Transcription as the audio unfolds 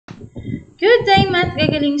Good day, Math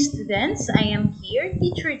Gagaling students. I am here,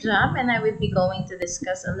 Teacher Jam, and I will be going to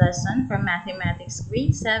discuss a lesson from Mathematics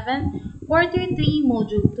Grade 7, Quarter 3,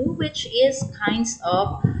 Module 2, which is kinds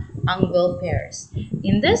of angle pairs.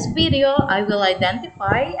 In this video, I will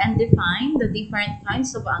identify and define the different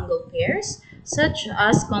kinds of angle pairs, such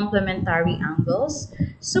as complementary angles,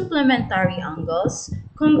 supplementary angles,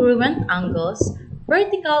 congruent angles,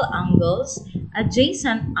 vertical angles,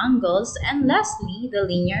 adjacent angles, and lastly, the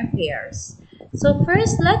linear pairs. So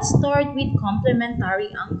first, let's start with complementary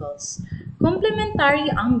angles. Complementary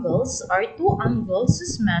angles are two angles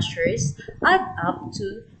whose measures add up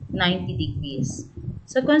to 90 degrees.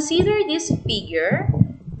 So consider this figure.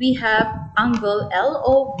 We have angle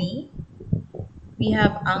LOV, we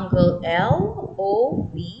have angle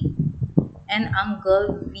LOV, and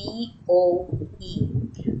angle VOE.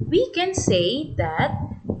 We can say that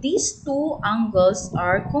these two angles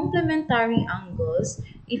are complementary angles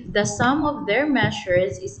if the sum of their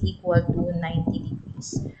measures is equal to 90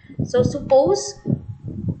 degrees. So suppose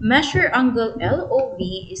measure angle LOV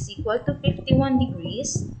is equal to 51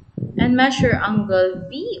 degrees and measure angle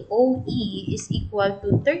VOE is equal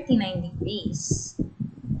to 39 degrees.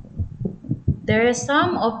 The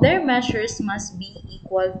sum of their measures must be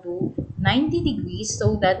equal to 90 degrees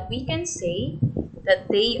so that we can say that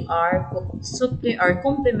they are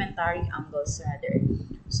complementary angles rather.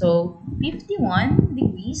 So 51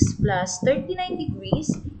 degrees plus 39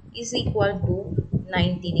 degrees is equal to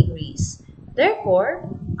 90 degrees. Therefore,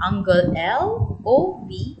 angle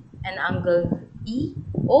LOV and angle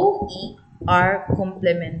VOE are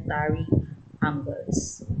complementary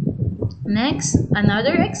angles. Next,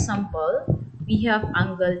 another example, we have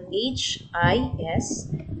angle HIS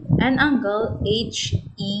and angle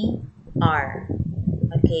HER.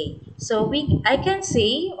 Okay, so we can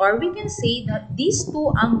say that these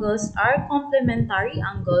two angles are complementary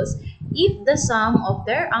angles if the sum of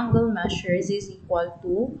their angle measures is equal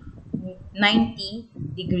to 90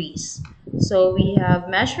 degrees. So we have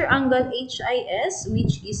measure angle HIS,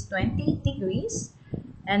 which is 28 degrees,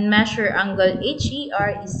 and measure angle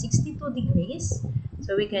HER is 62 degrees.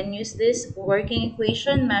 So we can use this working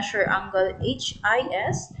equation, measure angle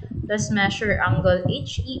HIS plus measure angle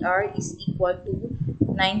HER is equal to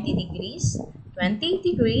 90 degrees. 28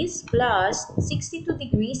 degrees plus 62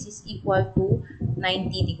 degrees is equal to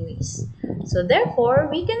 90 degrees. So therefore,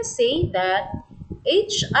 we can say that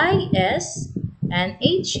HIS and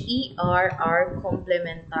HER are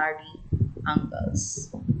complementary angles.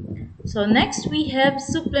 So next we have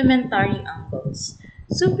supplementary angles.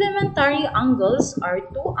 Supplementary angles are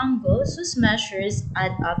two angles whose measures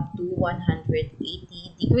add up to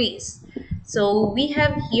 180 degrees. So we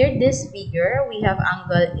have here this figure. We have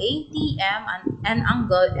angle ATM and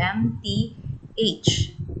angle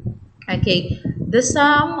MTH. Okay, the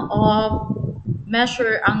sum of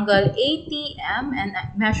measure angle ATM and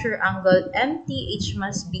measure angle MTH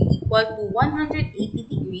must be equal to 180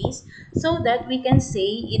 degrees so that we can say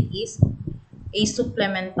it is a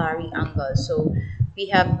supplementary angle. So we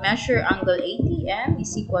have measure angle ATM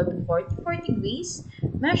is equal to 44 degrees,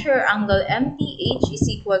 measure angle MTH is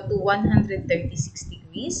equal to 136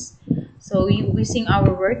 degrees. So using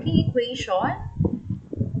our working equation,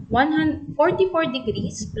 44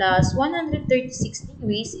 degrees plus 136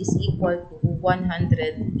 degrees is equal to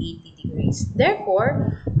 180 degrees.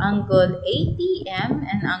 Therefore, angle ATM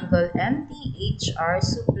and angle MTH are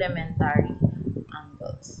supplementary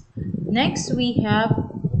angles. Next, we have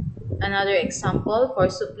another example for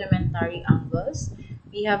supplementary angles.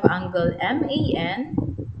 We have angle MAN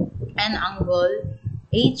and angle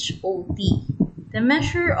HOT. The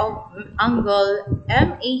measure of angle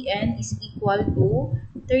MAN is equal to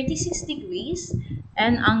 36 degrees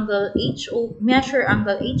and measure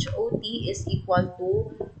angle HOT is equal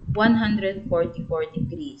to 144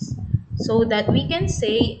 degrees. So that we can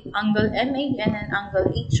say angle MAN and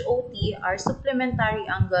angle HOT are supplementary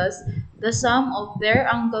angles. The sum of their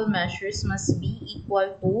angle measures must be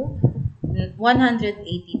equal to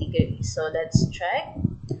 180 degrees. So let's check.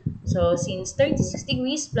 So since 36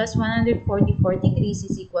 degrees plus 144 degrees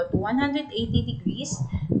is equal to 180 degrees,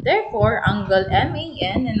 therefore angle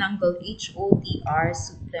MAN and angle HOT are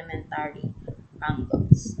supplementary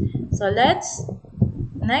angles. So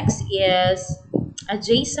next is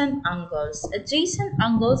adjacent angles. Adjacent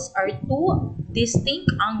angles are two distinct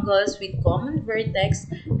angles with common vertex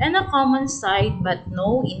and a common side but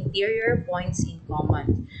no interior points in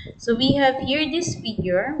common. So we have here this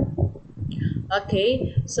figure.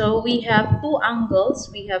 Okay, so we have two angles.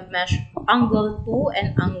 We have angle 2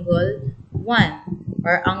 and angle 1,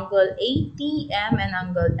 or angle ATM and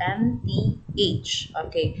angle MTH.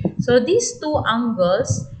 Okay, so these two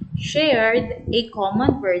angles shared a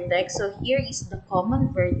common vertex. So here is the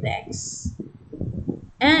common vertex.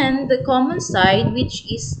 And the common side, which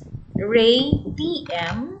is ray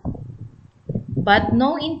TM, but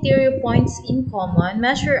no interior points in common.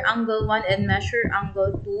 Measure angle 1 and measure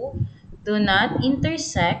angle 2 do not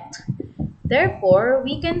intersect. Therefore,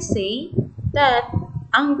 we can say that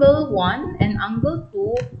angle 1 and angle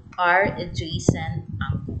 2 are adjacent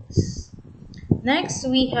angles. Next,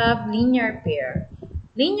 we have linear pair.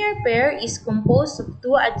 Linear pair is composed of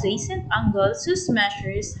two adjacent angles whose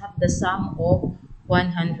measures have the sum of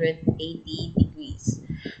 180 degrees.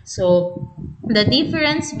 So, the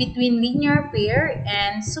difference between linear pair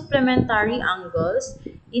and supplementary angles,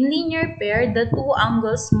 in linear pair, the two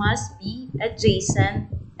angles must be adjacent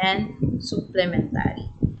and supplementary.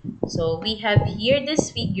 So, we have here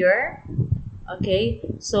this figure. Okay,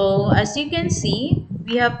 so as you can see,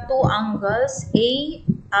 we have two angles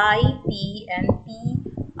AIP and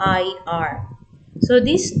PIR. So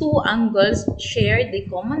these two angles share the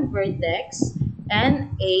common vertex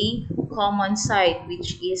and a common side,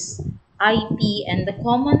 which is IP, and the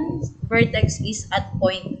common vertex is at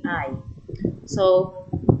point I. So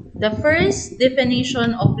the first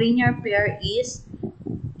definition of linear pair is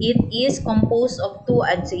it is composed of two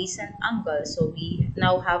adjacent angles. So we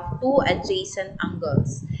now have two adjacent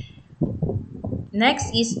angles.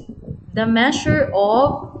 Next is the measures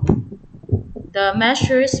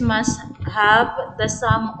must have the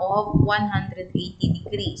sum of 180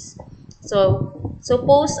 degrees. So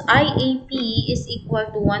suppose IAP is equal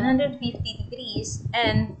to 150 degrees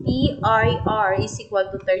and PIR is equal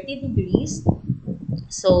to 30 degrees.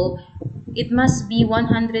 So it must be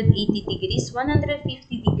 180 degrees.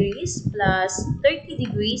 150 degrees plus 30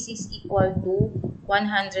 degrees is equal to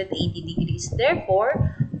 180 degrees.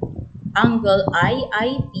 Therefore, angle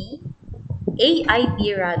AIP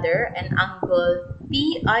rather, and angle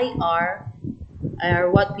PIR are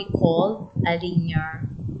what we call a linear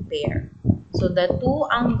pair. So the two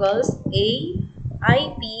angles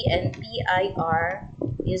AIP and PIR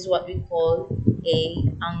is what we call a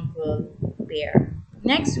angle pair.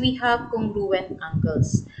 Next, we have congruent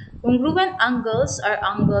angles. Congruent angles are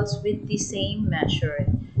angles with the same measure.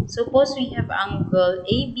 Suppose we have angle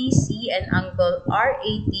ABC and angle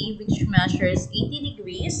RAT, which measures 80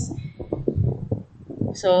 degrees.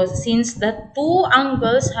 So since the two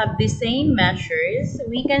angles have the same measures,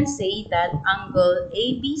 we can say that angle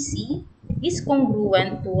ABC is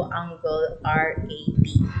congruent to angle RAT.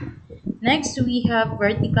 Next, we have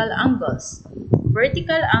vertical angles.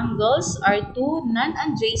 Vertical angles are two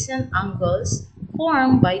non-adjacent angles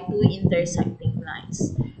formed by two intersecting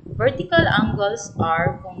lines. Vertical angles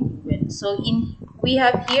are congruent. So we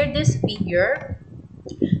have here this figure.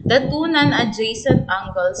 The two non-adjacent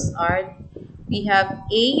angles are, we have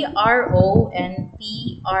ARO and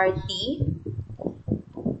PRT,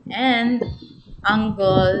 and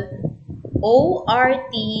angle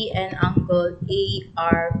ORT and angle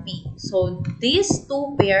ARP. So these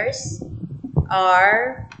two pairs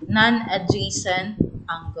are non-adjacent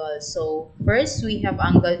angles. So first we have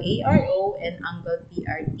angle ARO and angle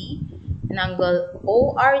PRT, and angle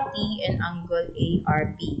ORT and angle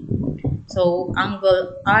ARP. So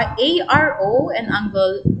angle ARO and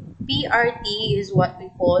angle PRT is what we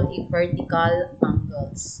call a vertical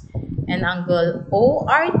angles, and angle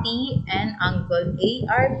ORT and angle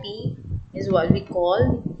ARP is what we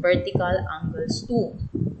call vertical angles too.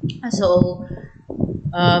 So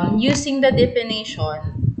using the definition,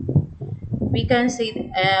 we can say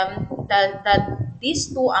that these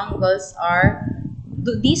two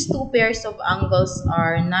pairs of angles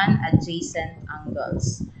are non-adjacent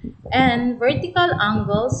angles, and vertical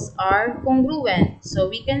angles are congruent. So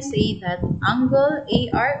we can say that angle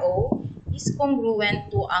ARO is congruent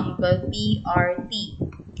to angle PRT,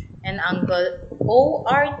 and angle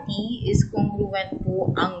ORT is congruent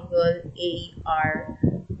to angle ARP.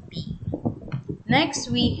 Next,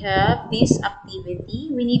 we have this activity.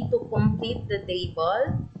 We need to complete the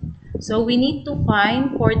table. So we need to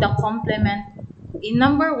find for the complement. In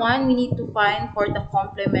number 1, we need to find for the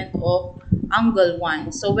complement of angle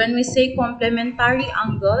 1. So when we say complementary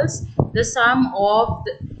angles, the sum of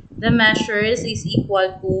the measures is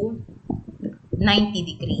equal to 90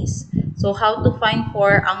 degrees. So how to find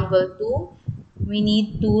for angle 2? We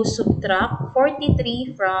need to subtract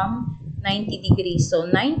 43 from 90 degrees. So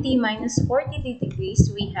 90 minus 43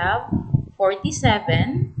 degrees, we have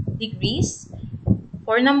 47 degrees.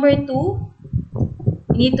 For number 2,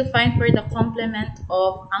 we need to find for the complement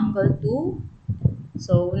of angle 2.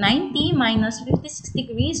 So 90 minus 56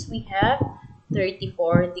 degrees, we have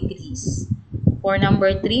 34 degrees. For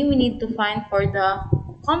number 3, we need to find for the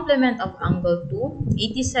Complement of angle 2,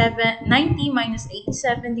 90 minus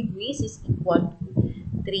 87 degrees is equal to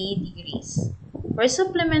 3 degrees. For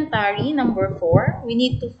supplementary, number 4, we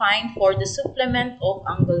need to find for the supplement of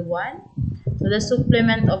angle 1. So the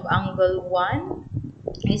supplement of angle 1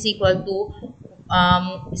 is equal to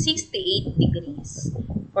 68 degrees.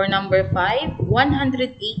 For number 5,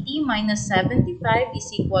 180 minus 75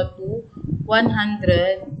 is equal to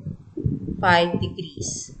 105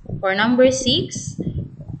 degrees. For number 6,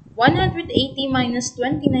 180 minus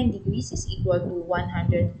 29 degrees is equal to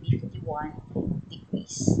 151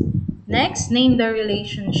 degrees. Next, name the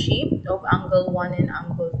relationship of angle 1 and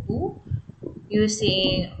angle 2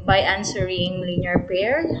 by answering linear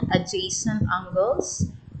pair, adjacent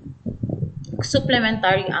angles,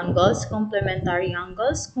 supplementary angles, complementary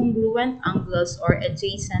angles, congruent angles, or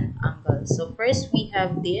adjacent angles. So first we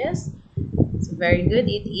have this. So very good.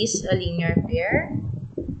 It is a linear pair.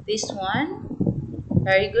 This one,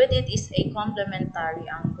 very good. It is a complementary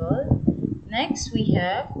angle. Next we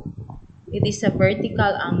have, it is a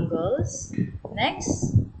vertical angles.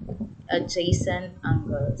 Next, adjacent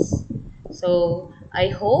angles. So I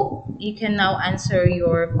hope you can now answer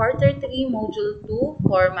your quarter 3 module 2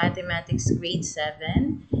 for mathematics grade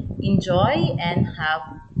 7. Enjoy and have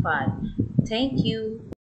fun. Thank you.